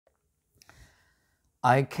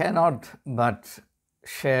I cannot but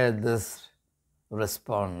share this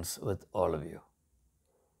response with all of you.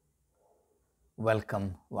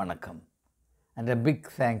 Welcome, Vanakkam, and a big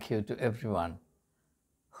thank you to everyone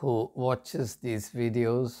who watches these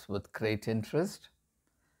videos with great interest.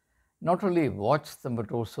 Not only watch them,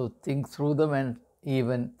 but also think through them and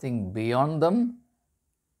even think beyond them.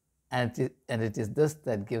 And it is this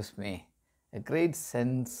that gives me a great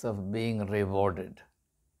sense of being rewarded.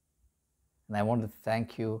 And I want to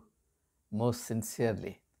thank you most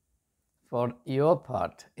sincerely for your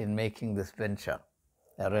part in making this venture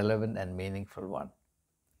a relevant and meaningful one.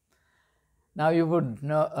 Now, you would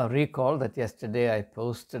recall that yesterday I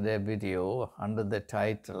posted a video under the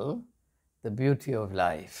title, The Beauty of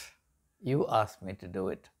Life. You asked me to do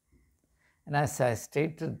it. And as I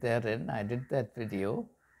stated therein, I did that video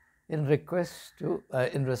in response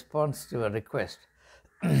to a request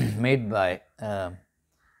made by a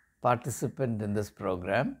participant in this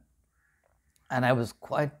program. And I was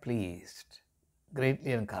quite pleased,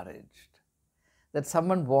 greatly encouraged, that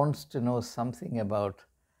someone wants to know something about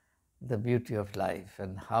the beauty of life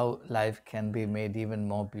and how life can be made even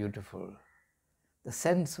more beautiful. The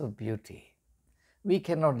sense of beauty. We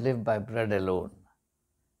cannot live by bread alone.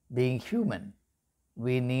 Being human,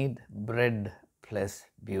 we need bread plus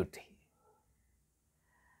beauty.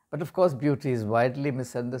 But of course, beauty is widely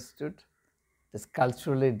misunderstood. It is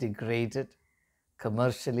culturally degraded,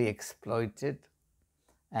 commercially exploited,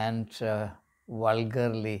 and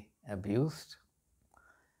vulgarly abused.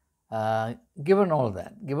 Given all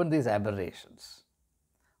that, given these aberrations,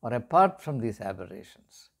 or apart from these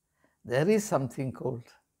aberrations, there is something called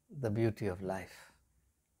the beauty of life.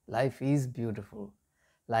 Life is beautiful.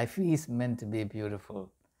 Life is meant to be beautiful.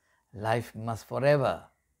 Life must forever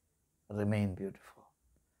remain beautiful.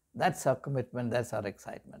 That's our commitment, that's our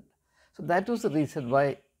excitement. So that was the reason why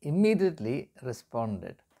I immediately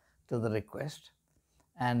responded to the request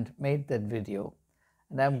and made that video.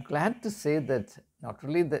 And I'm glad to say that not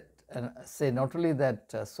only that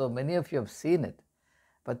so many of you have seen it,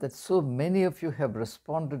 but that so many of you have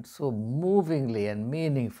responded so movingly and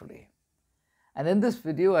meaningfully. And in this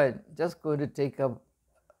video, I'm just going to take up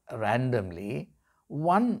randomly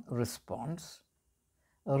one response,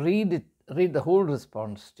 read the whole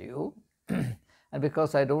response to you, and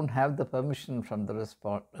because I don't have the permission from the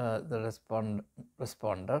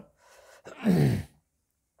responder,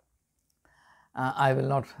 I will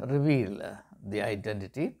not reveal the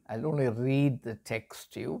identity. I'll only read the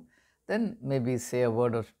text to you, then maybe say a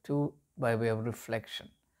word or two by way of reflection,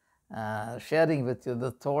 sharing with you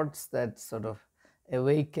the thoughts that sort of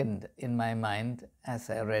awakened in my mind as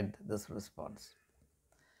I read this response.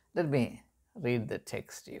 Let me read the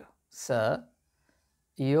text to you. Sir,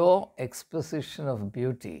 your exposition of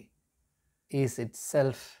beauty is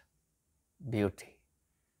itself beauty.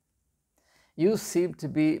 You seem to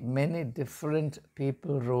be many different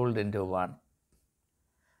people rolled into one.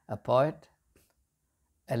 A poet,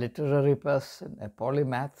 a literary person, a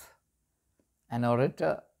polymath, an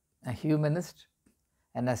orator, a humanist,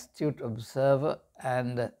 an astute observer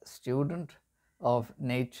and student of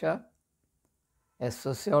nature, a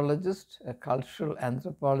sociologist, a cultural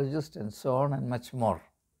anthropologist, and so on and much more.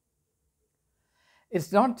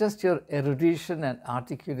 It's not just your erudition and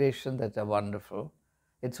articulation that are wonderful,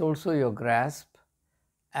 it's also your grasp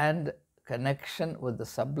and connection with the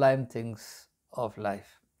sublime things of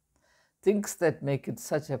life. Things that make it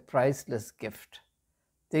such a priceless gift.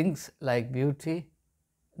 Things like beauty,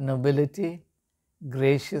 nobility,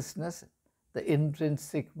 graciousness, the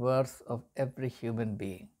intrinsic worth of every human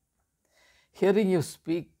being. Hearing you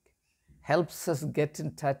speak helps us get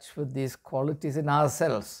in touch with these qualities in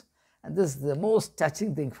ourselves. And this is the most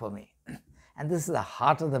touching thing for me. And this is the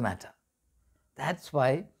heart of the matter. That's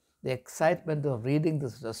why the excitement of reading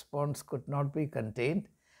this response could not be contained,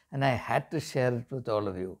 and I had to share it with all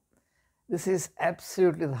of you. This is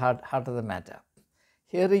absolutely the heart of the matter.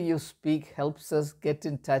 Hearing you speak helps us get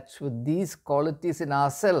in touch with these qualities in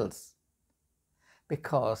ourselves,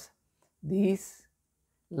 because these,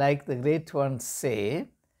 like the great ones say,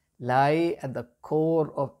 lie at the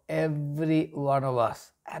core of every one of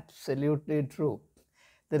us. Absolutely true.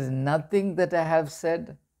 There is nothing that I have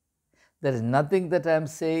said, there is nothing that I am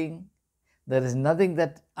saying, there is nothing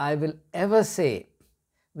that I will ever say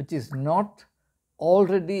which is not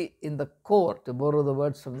already in the core, to borrow the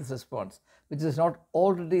words from this response, which is not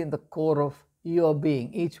already in the core of your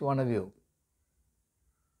being, each one of you.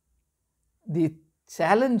 The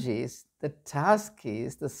challenge is, the task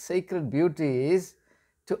is, the sacred beauty is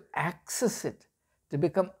to access it, to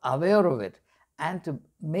become aware of it, and to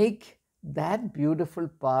make that beautiful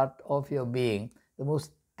part of your being the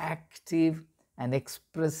most active an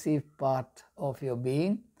expressive part of your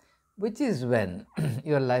being, which is when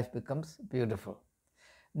your life becomes beautiful.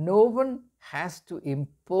 No one has to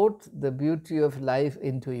import the beauty of life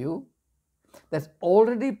into you. That's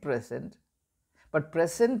already present, but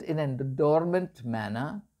present in a dormant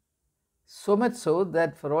manner, so much so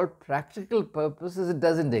that for all practical purposes it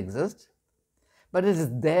doesn't exist, but it is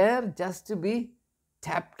there just to be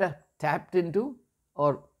tapped into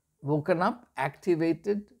or woken up,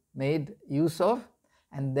 activated, made use of,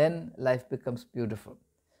 and then life becomes beautiful.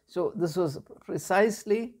 So this was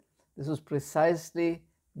precisely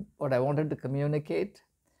what I wanted to communicate,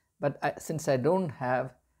 but since I don't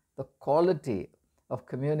have the quality of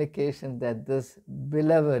communication that this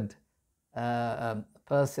beloved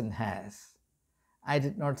person has, I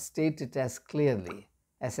did not state it as clearly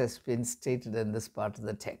as has been stated in this part of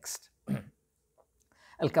the text.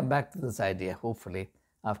 I'll come back to this idea hopefully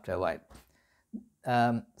after a while.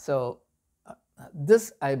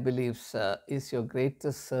 This, I believe, sir, is your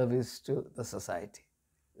greatest service to the society.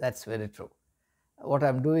 That's very true. What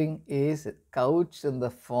I'm doing is couched in the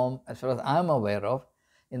form, as far as I'm aware of,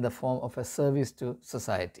 in the form of a service to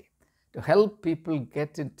society, to help people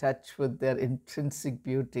get in touch with their intrinsic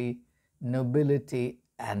beauty, nobility,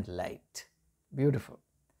 and light. Beautiful.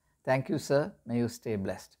 Thank you, sir. May you stay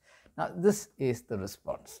blessed. Now, this is the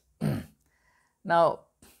response. Now,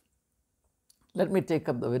 let me take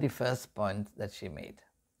up the very first point that she made.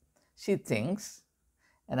 She thinks,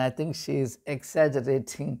 and I think she is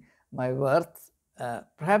exaggerating my worth.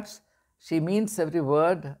 Perhaps she means every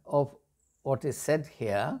word of what is said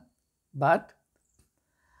here, but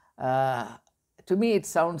to me it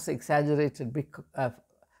sounds exaggerated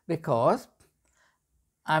because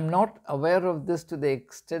I'm not aware of this to the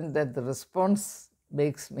extent that the response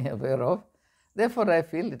makes me aware of. Therefore, I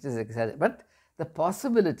feel it is exaggerated. But the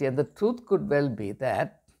possibility and the truth could well be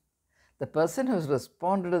that the person who has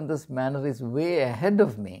responded in this manner is way ahead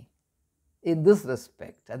of me in this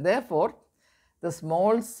respect. And therefore, the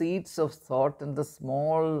small seeds of thought and the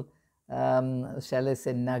small, shall I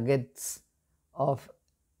say, nuggets of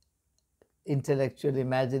intellectual,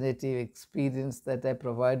 imaginative experience that I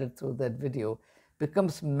provided through that video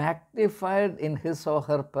becomes magnified in his or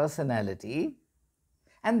her personality,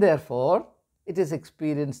 and therefore it is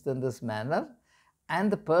experienced in this manner, and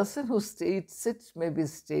the person who states it may be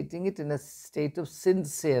stating it in a state of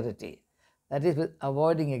sincerity, that is, with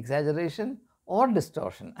avoiding exaggeration or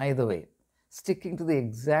distortion, either way, sticking to the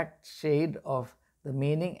exact shade of the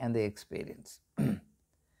meaning and the experience.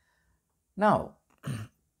 Now,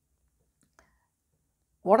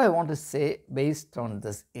 what I want to say based on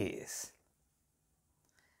this is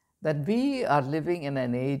that we are living in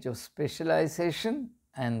an age of specialization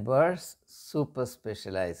and worse, super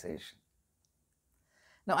specialization.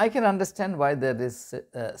 Now, I can understand why there is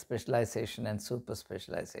specialization and super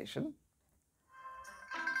specialization.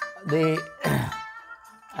 The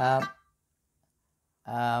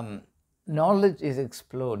knowledge is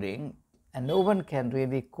exploding, and no one can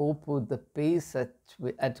really cope with the pace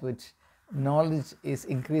at which knowledge is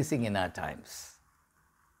increasing in our times.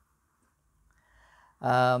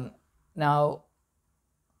 Now,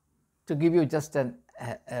 to give you just a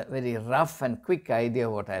very rough and quick idea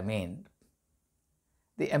of what I mean,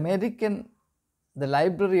 the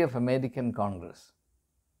Library of American Congress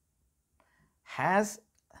has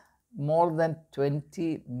more than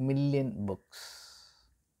 20 million books,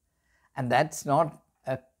 and that's not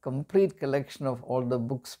a complete collection of all the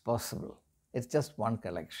books possible. It's just one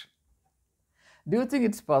collection. Do you think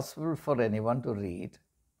it's possible for anyone to read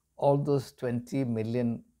all those 20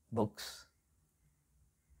 million books?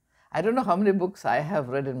 I don't know how many books I have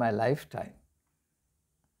read in my lifetime.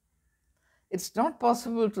 It's not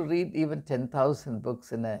possible to read even 10,000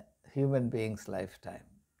 books in a human being's lifetime.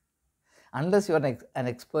 Unless you're an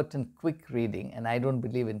expert in quick reading, and I don't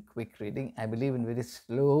believe in quick reading, I believe in very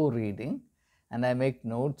slow reading, and I make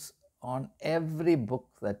notes on every book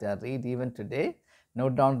that I read even today,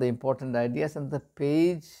 note down the important ideas and the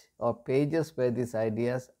page or pages where these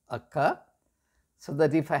ideas occur, so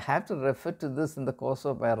that if I have to refer to this in the course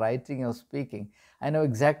of my writing or speaking, I know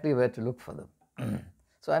exactly where to look for them.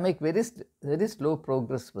 So I make very slow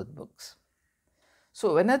progress with books.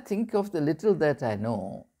 So when I think of the little that I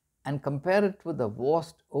know and compare it with the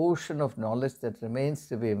vast ocean of knowledge that remains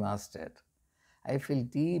to be mastered, I feel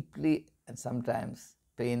deeply and sometimes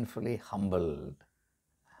painfully humbled.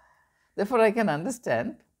 Therefore, I can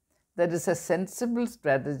understand that it's a sensible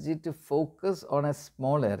strategy to focus on a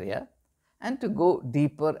small area and to go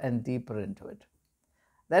deeper and deeper into it.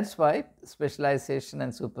 That's why specialization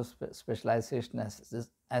and super specialization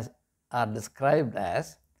as are described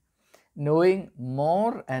as knowing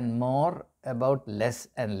more and more about less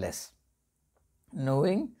and less.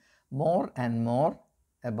 Knowing more and more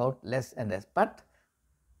about less and less. But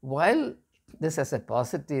while this has a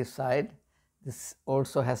positive side, this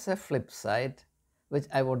also has a flip side, which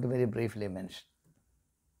I want to very briefly mention.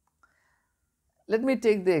 Let me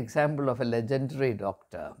take the example of a legendary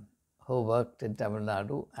doctor who worked in Tamil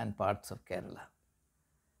Nadu and parts of Kerala.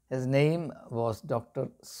 His name was Dr.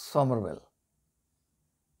 Somerville.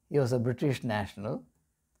 He was a British national.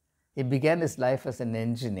 He began his life as an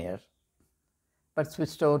engineer, but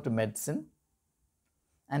switched over to medicine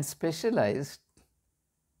and specialized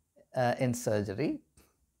in surgery.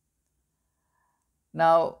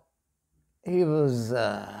 Now, he was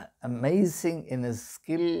amazing in his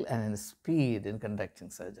skill and in his speed in conducting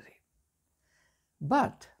surgery.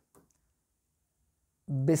 But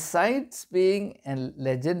besides being a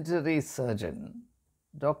legendary surgeon,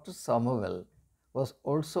 Dr. Somerville was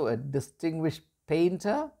also a distinguished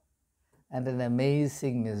painter and an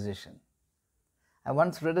amazing musician. I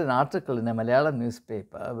once read an article in a Malayalam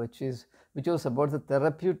newspaper which was about the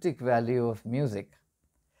therapeutic value of music.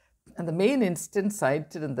 And the main instance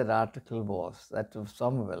cited in that article was that of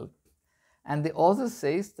Somerville. And the author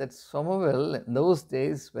says that Somerville, in those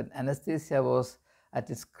days when anesthesia was at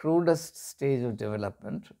its crudest stage of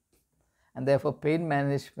development, and therefore pain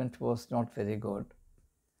management was not very good,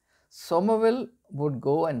 Somerville would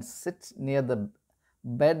go and sit near the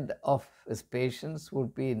bed of his patients who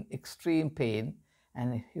would be in extreme pain,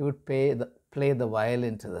 and he would play the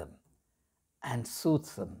violin to them and soothe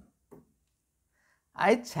them.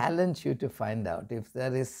 I challenge you to find out if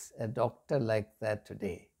there is a doctor like that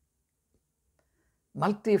today.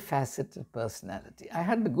 Multifaceted personality. I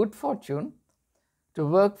had the good fortune to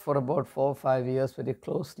work for about 4 or 5 years very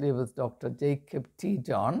closely with Dr. Jacob T.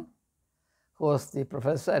 John, who was the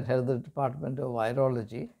professor and head of the Department of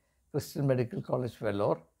Virology, Christian Medical College,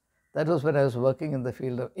 Vellore. That was when I was working in the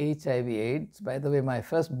field of HIV/AIDS. By the way, my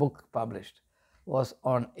first book published was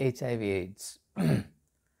on HIV/AIDS.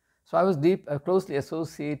 So I was closely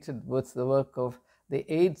associated with the work of the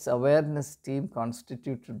AIDS awareness team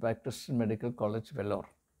constituted by Christian Medical College, Vellore.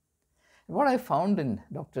 What I found in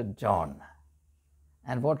Dr. John,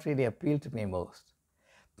 and what really appealed to me most,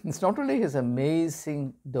 is not only his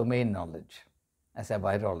amazing domain knowledge as a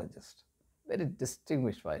virologist, very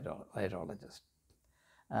distinguished virologist.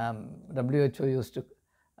 WHO used to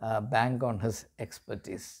bank on his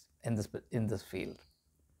expertise in this field,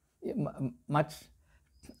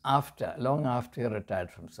 long after he retired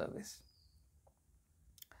from service.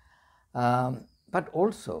 But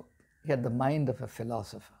also, he had the mind of a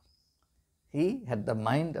philosopher. He had the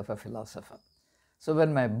mind of a philosopher. So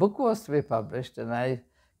when my book was to be published and I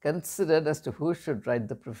considered as to who should write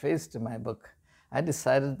the preface to my book, I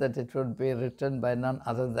decided that it would be written by none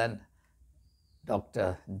other than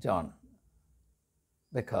Dr. John.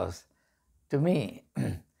 Because to me,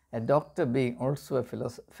 a doctor being also a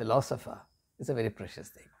philosopher is a very precious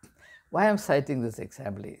thing. Why I'm citing this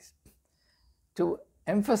example is to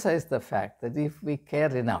emphasize the fact that if we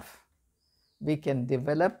care enough, we can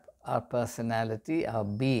develop our personality, our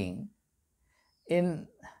being, in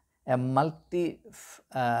a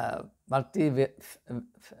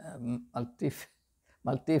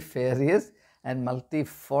multifarious and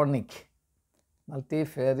multiphonic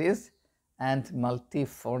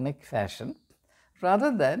fashion,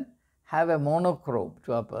 rather than have a monochrome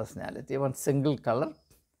to our personality, one single color.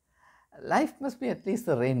 Life must be at least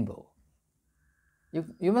the rainbow.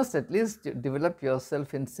 You must at least develop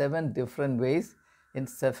yourself in 7 different ways, in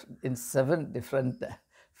 7 different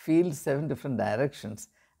fields, 7 different directions,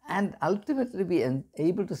 and ultimately be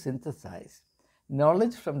able to synthesize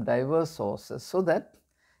knowledge from diverse sources so that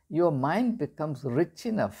your mind becomes rich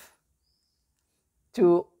enough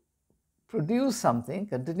to produce something,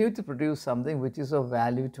 continue to produce something which is of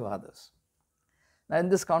value to others. Now, in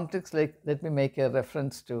this context, let me make a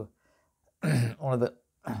reference to one of the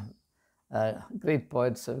great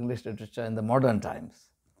poets of English literature in the modern times,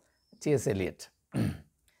 T.S. Eliot.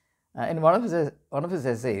 In one of his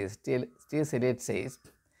essays, T.S. Eliot says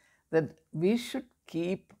that we should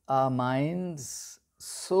keep our minds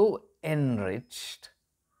so enriched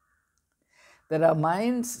that our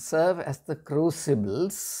minds serve as the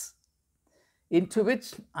crucibles into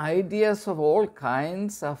which ideas of all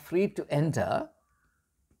kinds are free to enter,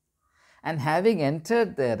 and having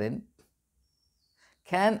entered therein,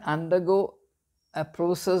 can undergo a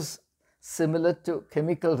process similar to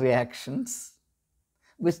chemical reactions,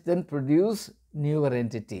 which then produce newer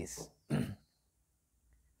entities.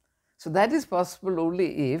 So that is possible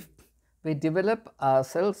only if we develop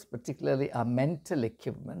ourselves, particularly our mental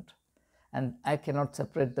equipment, And I cannot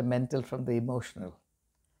separate the mental from the emotional,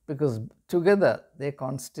 because together they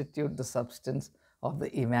constitute the substance of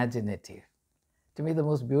the imaginative. To me, the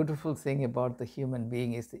most beautiful thing about the human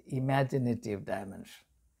being is the imaginative dimension.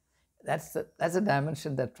 That's a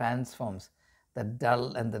dimension that transforms the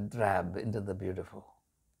dull and the drab into the beautiful.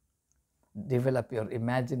 Develop your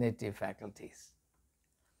imaginative faculties.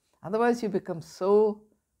 Otherwise, you become so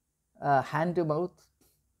hand to mouth,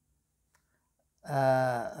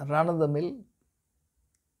 run of the mill,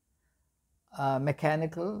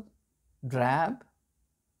 mechanical, drab,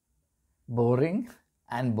 boring,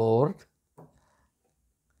 and bored,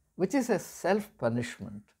 which is a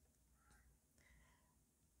self-punishment.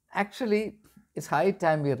 Actually, it's high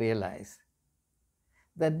time we realize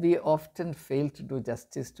that we often fail to do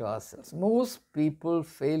justice to ourselves. Most people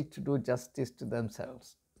fail to do justice to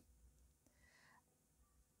themselves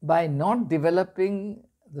by not developing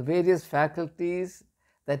the various faculties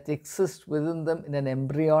that exist within them in an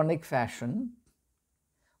embryonic fashion,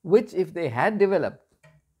 which if they had developed,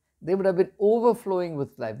 they would have been overflowing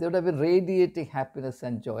with life. They would have been radiating happiness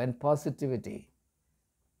and joy and positivity.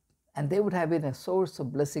 And they would have been a source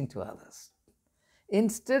of blessing to others.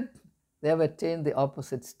 Instead, they have attained the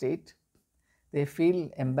opposite state. They feel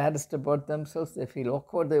embarrassed about themselves. They feel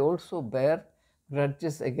awkward. They also bear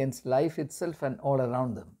grudges against life itself and all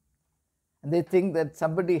around them. And they think that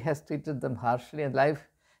somebody has treated them harshly and life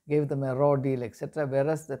gave them a raw deal, etc.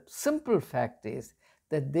 Whereas the simple fact is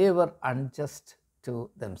that they were unjust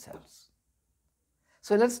to themselves.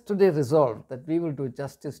 So let's today resolve that we will do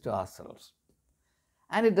justice to ourselves.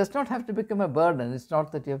 And it does not have to become a burden. It's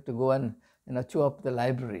not that you have to go and chew up the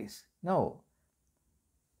libraries. No.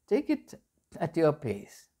 Take it at your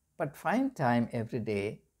pace, but find time every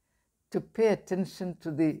day to pay attention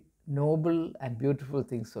to the noble and beautiful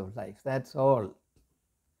things of life. That's all.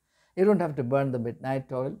 You don't have to burn the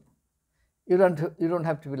midnight oil. You don't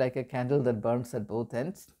have to be like a candle that burns at both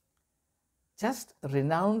ends. Just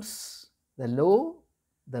renounce the low,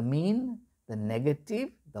 the mean, the negative,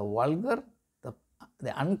 the vulgar,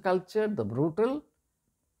 the uncultured, the brutal,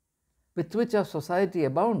 with which our society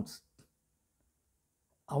abounds.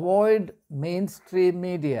 Avoid mainstream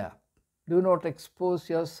media. Do not expose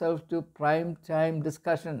yourself to prime time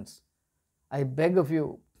discussions. I beg of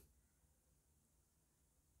you.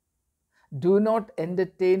 Do not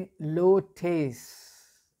entertain low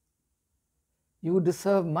tastes. You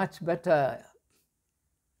deserve much better.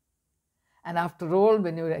 And after all,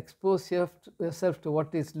 when you expose yourself to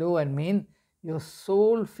what is low and mean, your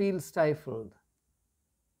soul feels stifled.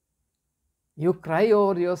 You cry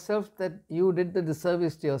over yourself that you did the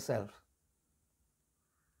disservice to yourself.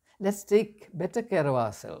 Let's take better care of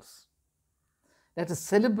ourselves. Let us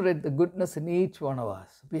celebrate the goodness in each one of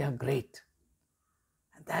us. We are great.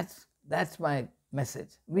 And that's my message.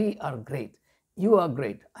 We are great. You are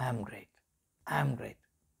great. I am great. I am great.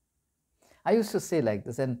 I used to say like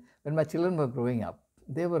this, and when my children were growing up,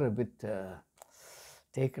 they were a bit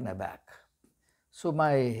taken aback. So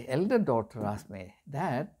my elder daughter asked me,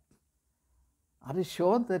 Dad, are you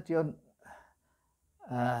sure that you're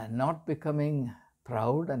not becoming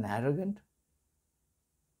proud and arrogant?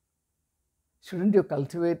 Shouldn't you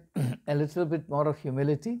cultivate a little bit more of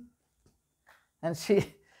humility? And she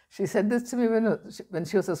said this to me when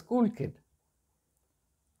she was a school kid.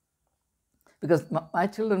 Because my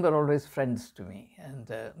children were always friends to me,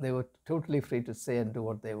 and they were totally free to say and do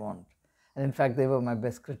what they want. And in fact, they were my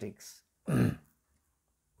best critics. But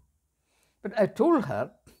I told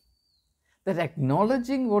her that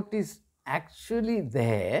acknowledging what is actually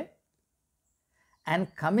there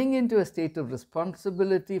and coming into a state of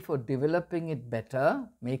responsibility for developing it better,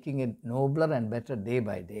 making it nobler and better day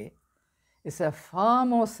by day, is a far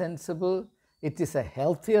more sensible, it is a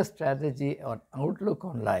healthier strategy or outlook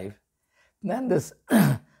on life than this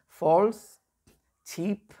false,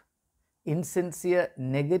 cheap, insincere,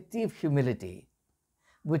 negative humility,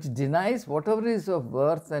 which denies whatever is of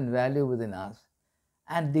worth and value within us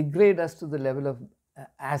and degrade us to the level of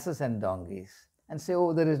asses and donkeys and say,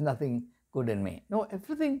 oh, there is nothing good in me. No,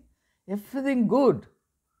 everything good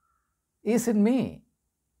is in me.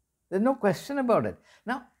 There's no question about it.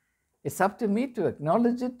 Now, it's up to me to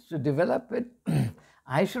acknowledge it, to develop it.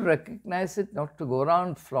 I should recognize it, not to go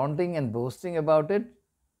around flaunting and boasting about it,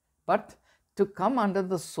 but to come under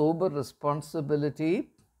the sober responsibility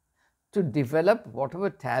to develop whatever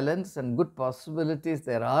talents and good possibilities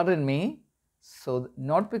there are in me. So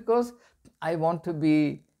not because I want to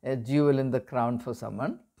be a jewel in the crown for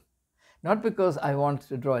someone, not because I want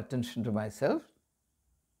to draw attention to myself,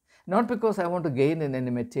 not because I want to gain in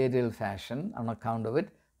any material fashion on account of it,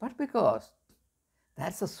 but because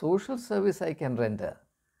that's a social service I can render.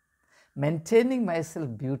 maintaining myself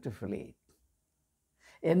beautifully,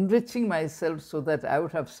 enriching myself so that I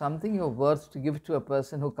would have something of worth to give to a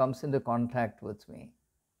person who comes into contact with me,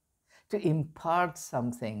 to impart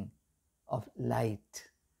something of light.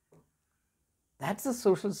 That's the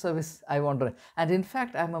social service I want to. And in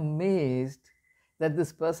fact, I'm amazed that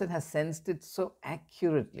this person has sensed it so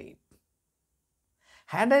accurately.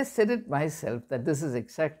 Had I said it myself that this is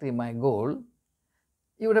exactly my goal,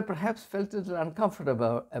 you would have perhaps felt a little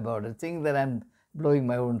uncomfortable about it, thinking that I'm blowing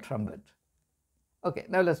my own trumpet. Okay,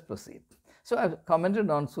 now let's proceed. So I've commented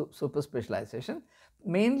on super specialization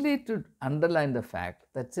mainly to underline the fact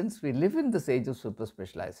that since we live in this age of super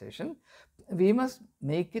specialization, we must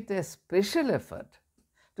make it a special effort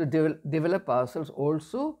to develop ourselves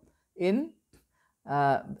also in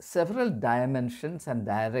several dimensions and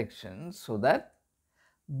directions, so that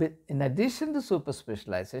in addition to super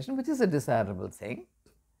specialization, which is a desirable thing,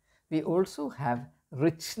 we also have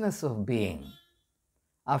richness of being.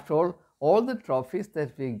 After all the trophies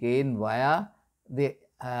that we gain via the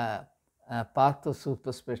path of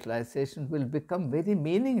super specialization will become very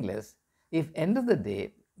meaningless if end of the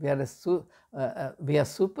day we are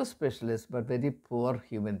super specialists but very poor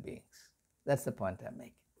human beings. That's the point I'm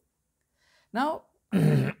making. Now,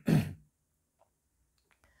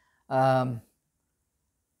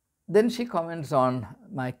 then she comments on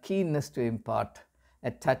my keenness to impart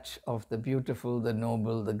a touch of the beautiful, the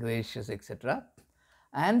noble, the gracious, etc.,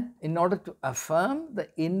 and in order to affirm the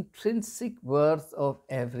intrinsic worth of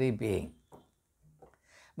every being.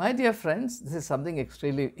 My dear friends, this is something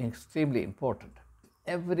extremely important.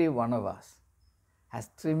 Every one of us has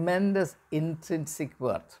tremendous intrinsic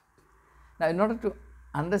worth. Now, in order to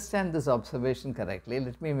understand this observation correctly,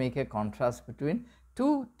 let me make a contrast between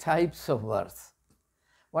two types of worth.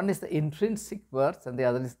 One is the intrinsic worth and the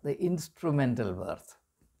other is the instrumental worth.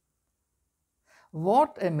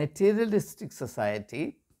 What a materialistic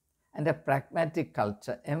society and a pragmatic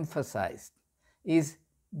culture emphasized is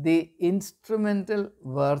the instrumental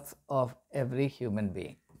worth of every human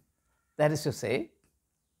being. That is to say,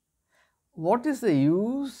 what is the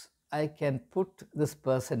use I can put this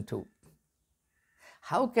person to?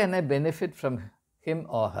 How can I benefit from him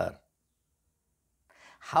or her?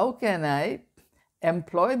 How can I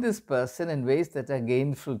employ this person in ways that are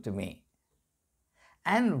gainful to me?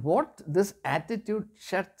 And what this attitude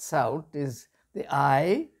shuts out is the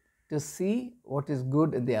eye to see what is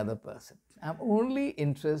good in the other person. I'm only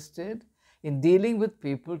interested in dealing with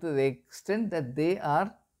people to the extent that they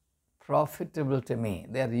are profitable to me,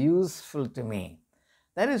 they are useful to me.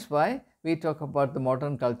 That is why we talk about the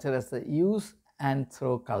modern culture as the use and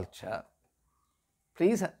throw culture.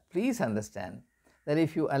 Please understand that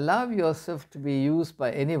if you allow yourself to be used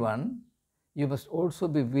by anyone, you must also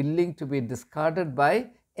be willing to be discarded by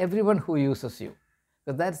everyone who uses you.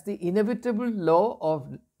 Because that's the inevitable law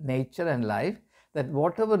of nature and life, that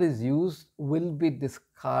whatever is used will be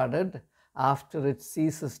discarded after it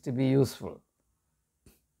ceases to be useful.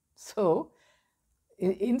 So,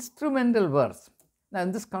 instrumental worth. Now,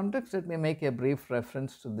 in this context, let me make a brief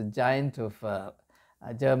reference to the giant of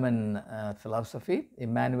German philosophy,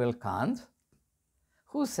 Immanuel Kant,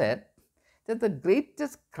 who said that the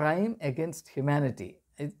greatest crime against humanity,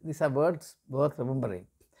 these are words worth remembering,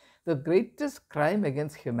 the greatest crime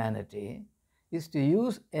against humanity is to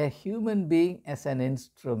use a human being as an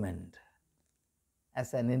instrument.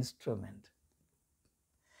 As an instrument.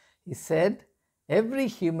 He said, every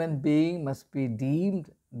human being must be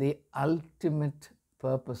deemed the ultimate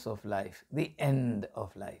purpose of life, the end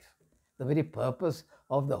of life, the very purpose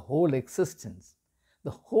of the whole existence.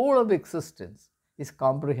 The whole of existence is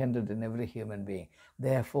comprehended in every human being.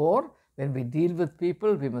 Therefore, when we deal with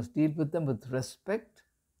people, we must deal with them with respect,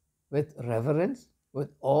 with reverence, with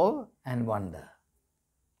awe and wonder.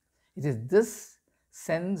 It is this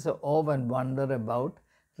sense of awe and wonder about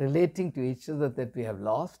relating to each other that we have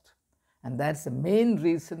lost, and that's the main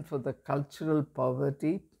reason for the cultural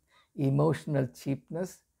poverty, emotional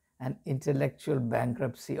cheapness, and intellectual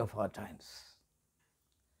bankruptcy of our times.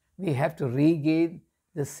 We have to regain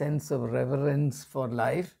the sense of reverence for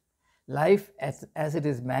life, life as it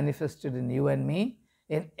is manifested in you and me,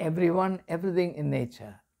 in everyone, everything in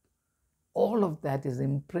nature. All of that is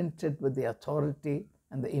imprinted with the authority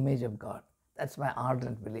and the image of God. That's my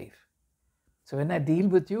ardent belief. So when I deal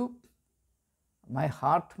with you, my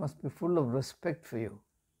heart must be full of respect for you.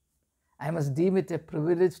 I must deem it a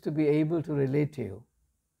privilege to be able to relate to you,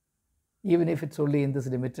 even if it's only in this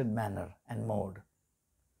limited manner and mode.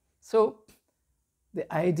 So,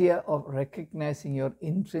 the idea of recognizing your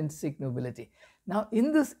intrinsic nobility. Now,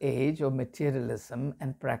 in this age of materialism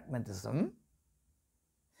and pragmatism,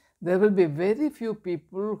 there will be very few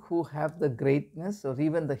people who have the greatness or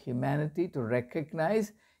even the humanity to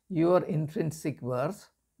recognize your intrinsic worth.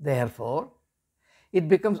 Therefore, it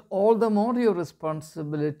becomes all the more your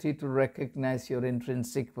responsibility to recognize your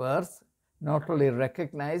intrinsic worth, not only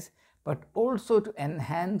recognize, but also to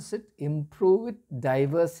enhance it, improve it,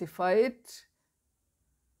 diversify it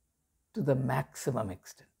to the maximum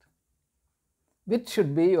extent, which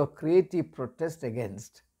should be your creative protest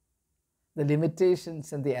against the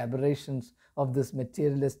limitations and the aberrations of this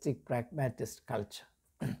materialistic pragmatist culture,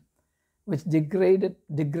 which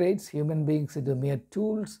degrades human beings into mere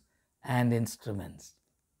tools and instruments.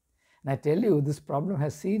 And I tell you, this problem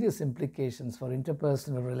has serious implications for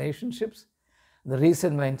interpersonal relationships. The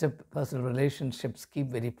reason why interpersonal relationships keep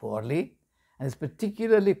very poorly, and is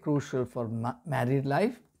particularly crucial for married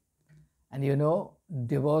life. And you know,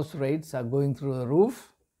 divorce rates are going through the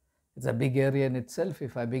roof. It's a big area in itself.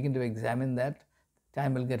 If I begin to examine that,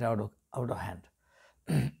 time will get out of hand.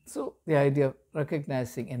 So the idea of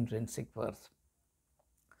recognizing intrinsic worth.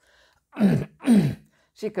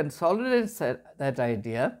 She consolidates that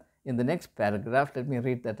idea in the next paragraph. Let me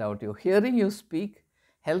read that out to you. Hearing you speak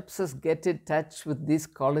helps us get in touch with these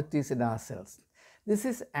qualities in ourselves. This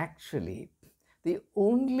is actually the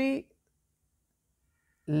only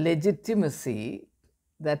legitimacy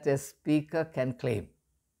that a speaker can claim.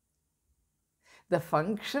 The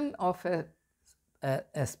function of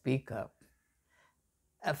a speaker,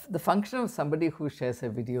 the function of somebody who shares a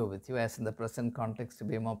video with you, as in the present context to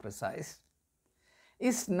be more precise,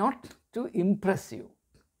 is not to impress you,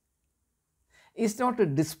 is not to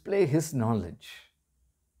display his knowledge,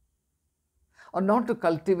 or not to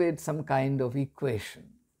cultivate some kind of equation.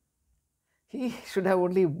 He should have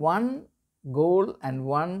only one goal and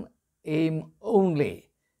one aim only,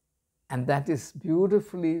 and that is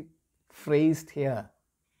beautifully phrased here.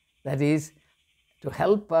 That is to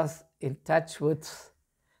help us in touch with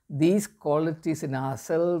these qualities in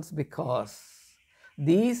ourselves, because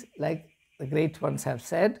these, like the great ones have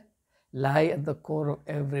said, lie at the core of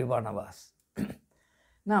every one of us.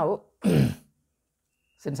 Now,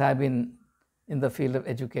 since I've been in the field of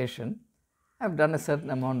education, I've done a certain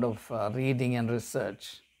amount of reading and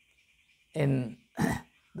research in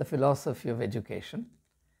the philosophy of education,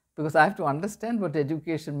 because I have to understand what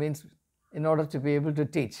education means in order to be able to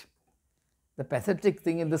teach. The pathetic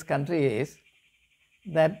thing in this country is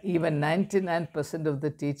that even 99% of the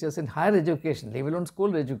teachers in higher education, leave alone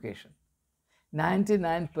school education,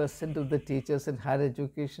 99% of the teachers in higher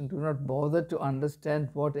education do not bother to understand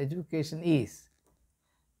what education is.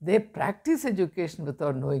 They practice education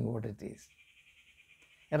without knowing what it is.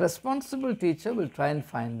 A responsible teacher will try and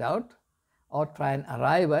find out or try and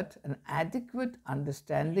arrive at an adequate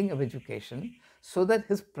understanding of education so that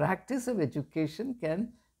his practice of education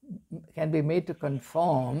can be made to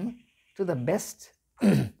conform to the best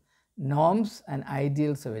norms and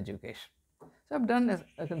ideals of education. So I've done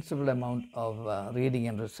a considerable amount of reading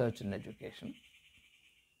and research in education,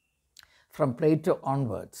 from Plato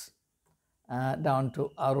onwards, down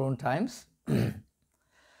to our own times.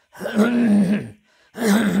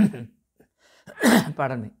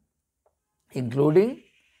 Pardon me. Including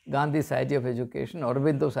Gandhi's idea of education,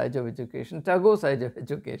 Aurobindo's idea of education, Tagore's idea of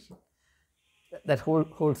education, that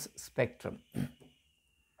whole spectrum.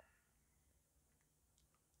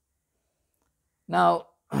 Now,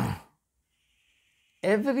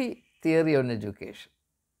 every theory on education,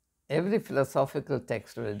 every philosophical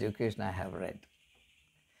text on education I have read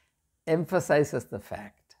emphasizes the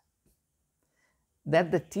fact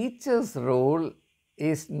that the teacher's role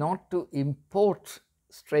is not to import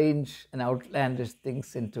strange and outlandish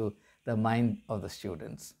things into the mind of the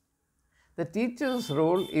students. The teacher's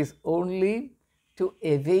role is only to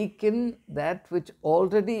awaken that which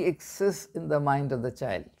already exists in the mind of the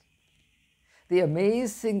child. The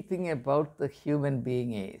amazing thing about the human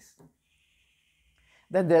being is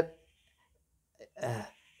that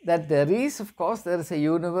there is, of course, there is a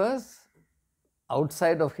universe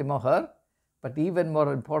outside of him or her, but even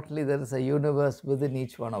more importantly, there is a universe within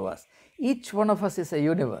each one of us. Each one of us is a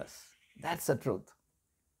universe. That's the truth.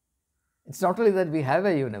 It's not only that we have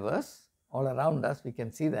a universe all around us, we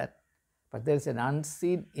can see that, but there is an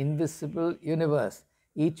unseen, invisible universe.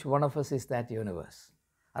 Each one of us is that universe.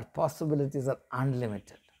 Our possibilities are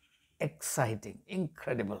unlimited, exciting,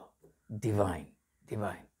 incredible, divine.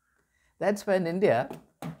 That's why in India,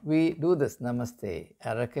 we do this, Namaste,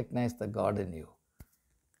 I recognize the God in you.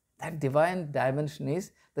 That divine dimension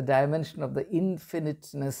is the dimension of the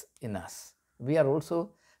infiniteness in us. We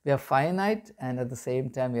are finite, and at the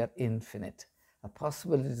same time we are infinite. Our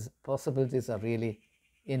possibilities are really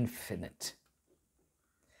infinite.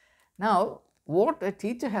 Now, what a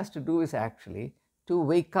teacher has to do is actually to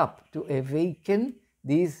wake up, to awaken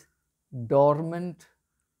these dormant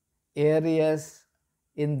areas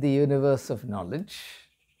in the universe of knowledge.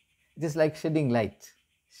 It is like shedding light,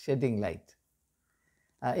 shedding light.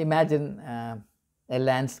 Imagine a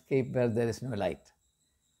landscape where there is no light.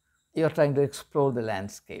 You are trying to explore the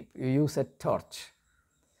landscape. You use a torch.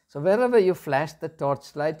 So wherever you flash the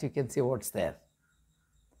torchlight, you can see what's there.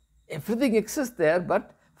 Everything exists there,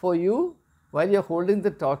 but for you, while you're holding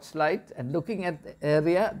the torchlight and looking at the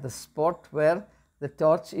area, the spot where the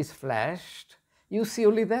torch is flashed, you see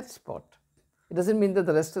only that spot. It doesn't mean that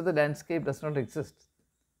the rest of the landscape does not exist.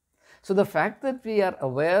 So the fact that we are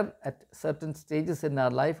aware at certain stages in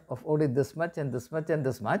our life of only this much and this much and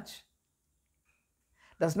this much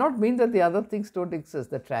does not mean that the other things don't exist.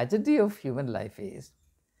 The tragedy of human life is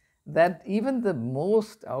that even the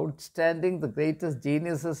most outstanding, the greatest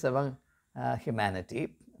geniuses among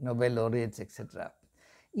humanity, Nobel laureates, etc.,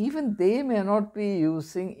 even they may not be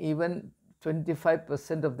using even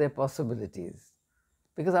 25% of their possibilities,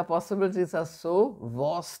 because our possibilities are so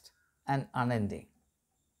vast and unending.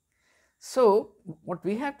 So what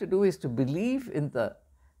we have to do is to believe in the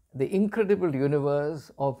incredible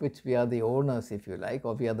universe of which we are the owners, if you like,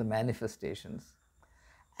 or we are the manifestations,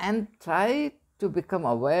 and try to become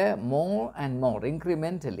aware more and more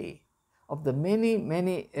incrementally of the many,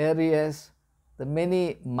 many areas, the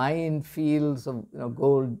many minefields of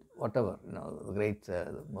gold, whatever, the great,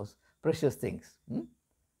 the most precious things.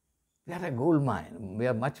 We are a gold mine. We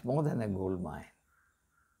are much more than a gold mine.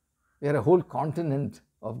 We are a whole continent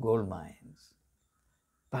of gold mines,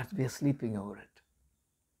 but we are sleeping over it.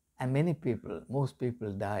 And many people, most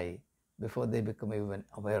people die before they become even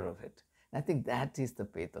aware of it. And I think that is the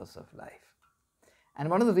pathos of life. And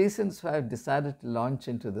one of the reasons why I've decided to launch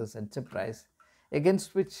into this enterprise,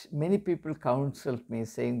 against which many people counseled me,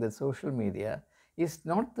 saying that social media is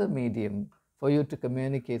not the medium for you to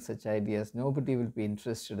communicate such ideas. Nobody will be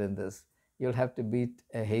interested in this. You'll have to beat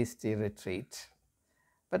a hasty retreat.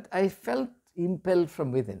 But I felt impelled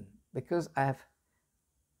from within, because I have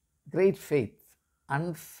great faith,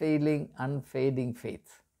 unfailing, unfading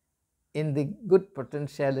faith in the good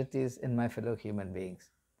potentialities in my fellow human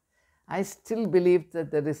beings. I still believe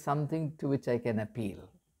that there is something to which I can appeal.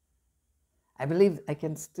 I believe I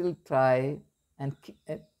can still try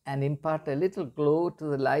and impart a little glow to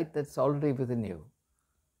the light that's already within you.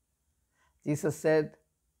 Jesus said,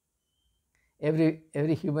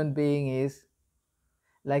 every human being is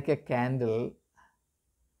like a candle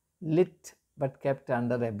lit but kept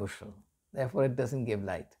under a bushel. Therefore, it doesn't give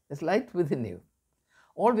light. There's light within you.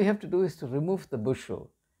 All we have to do is to remove the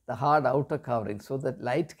bushel, the hard outer covering, so that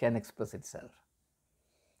light can express itself.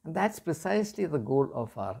 And that's precisely the goal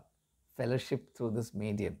of our fellowship through this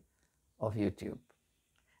medium of YouTube.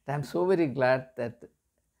 And I'm so very glad that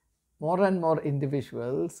more and more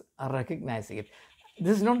individuals are recognizing it.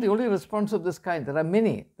 This is not the only response of this kind. There are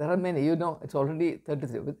many. It's already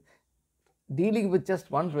 33. Dealing with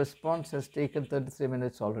just one response has taken 33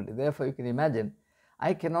 minutes already. Therefore, you can imagine,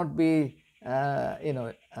 I cannot be,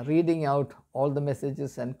 reading out all the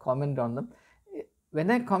messages and comment on them. When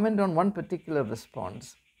I comment on one particular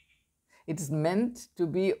response, it is meant to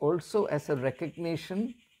be also as a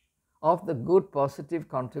recognition of the good, positive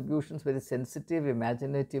contributions, very sensitive,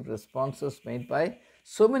 imaginative responses made by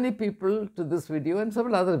so many people to this video and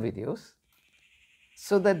several other videos,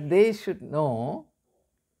 so that they should know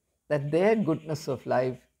that their goodness of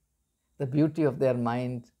life, the beauty of their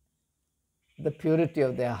mind, the purity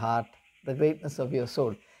of their heart, the greatness of your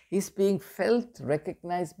soul is being felt,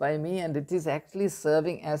 recognized by me, and it is actually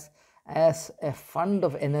serving as a fund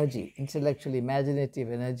of energy, intellectual,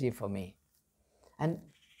 imaginative energy for me. And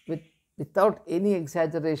without any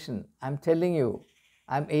exaggeration, I'm telling you,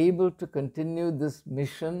 I'm able to continue this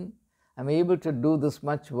mission, I'm able to do this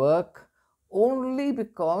much work only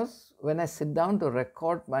because when I sit down to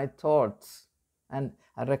record my thoughts, and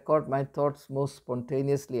I record my thoughts most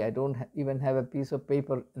spontaneously, I don't even have a piece of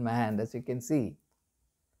paper in my hand, as you can see.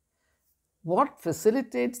 What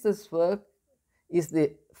facilitates this work is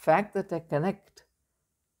the fact that I connect.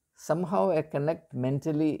 Somehow I connect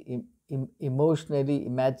mentally, emotionally,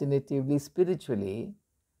 imaginatively, spiritually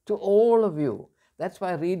to all of you. That's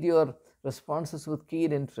why I read your responses with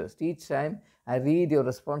keen interest. Each time I read your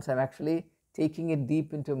response, I'm actually taking it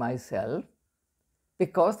deep into myself,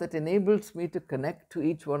 because that enables me to connect to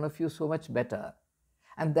each one of you so much better.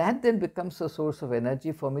 And that then becomes a source of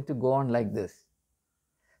energy for me to go on like this.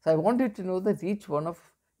 So I want you to know that each one of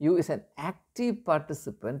you is an active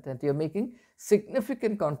participant, and you're making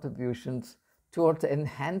significant contributions towards the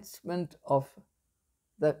enhancement of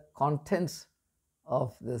the contents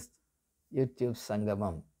of this YouTube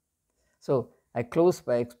Sangamam. So I close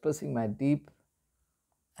by expressing my deep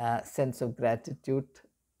sense of gratitude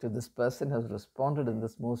to this person who has responded in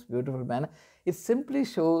this most beautiful manner. It simply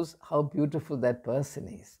shows how beautiful that person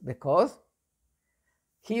is, because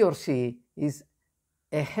he or she is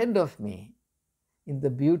ahead of me in the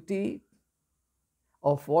beauty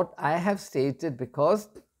of what I have stated, because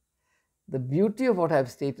the beauty of what I have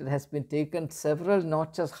stated has been taken several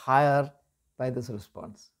notches higher by this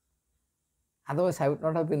response. Otherwise, I would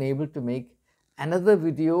not have been able to make another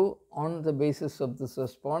video on the basis of this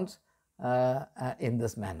response in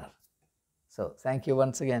this manner. So, thank you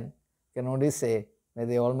once again. I can only say, may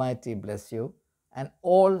the Almighty bless you and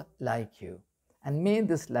all like you. And may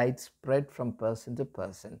this light spread from person to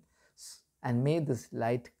person. And may this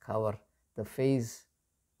light cover the face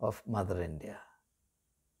of Mother India.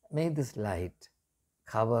 May this light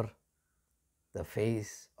cover the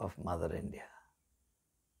face of Mother India.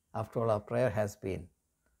 After all, our prayer has been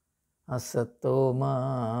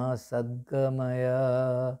Asatoma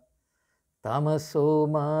Sadgamaya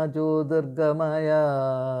Tamasoma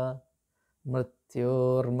Jyotirgamaya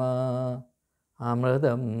Mrityorma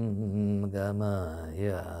Amradam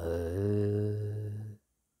Gamaya.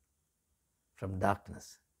 From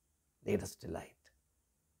darkness, lead us to light,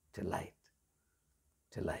 to light,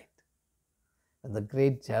 to light. And the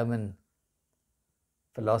great German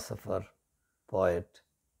philosopher, poet,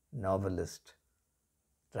 novelist,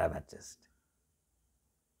 dramatist,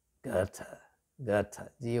 Goethe,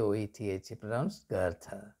 Goethe, he pronounced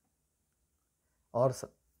Goethe. Or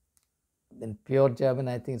in pure German,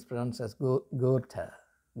 I think it's pronounced as Goethe.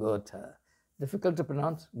 Difficult to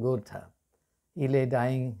pronounce, Goethe. He lay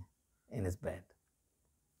dying in his bed,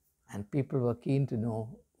 and people were keen to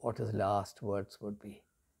know what his last words would be.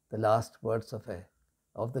 The last words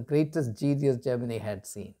of the greatest genius Germany had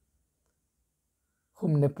seen,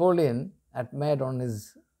 whom Napoleon admired on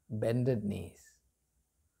his bended knees.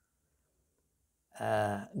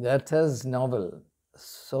 Goethe's novel,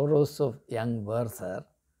 Sorrows of Young Werther,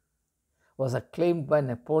 was acclaimed by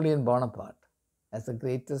Napoleon Bonaparte as the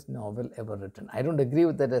greatest novel ever written. I don't agree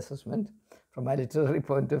with that assessment. From my literary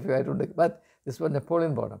point of view, I don't agree, but this is what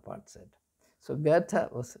Napoleon Bonaparte said. So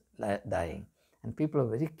Goethe was dying, and people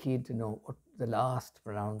were very keen to know what the last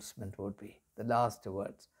pronouncement would be, the last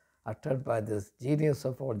words uttered by this genius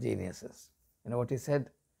of all geniuses. You know what he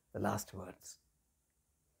said? The last words.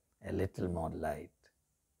 A little more light.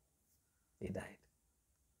 He died.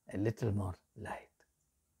 A little more light.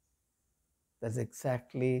 That's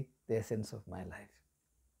exactly the essence of my life.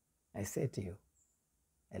 I say to you,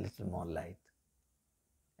 a little more light.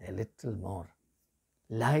 A little more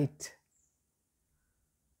light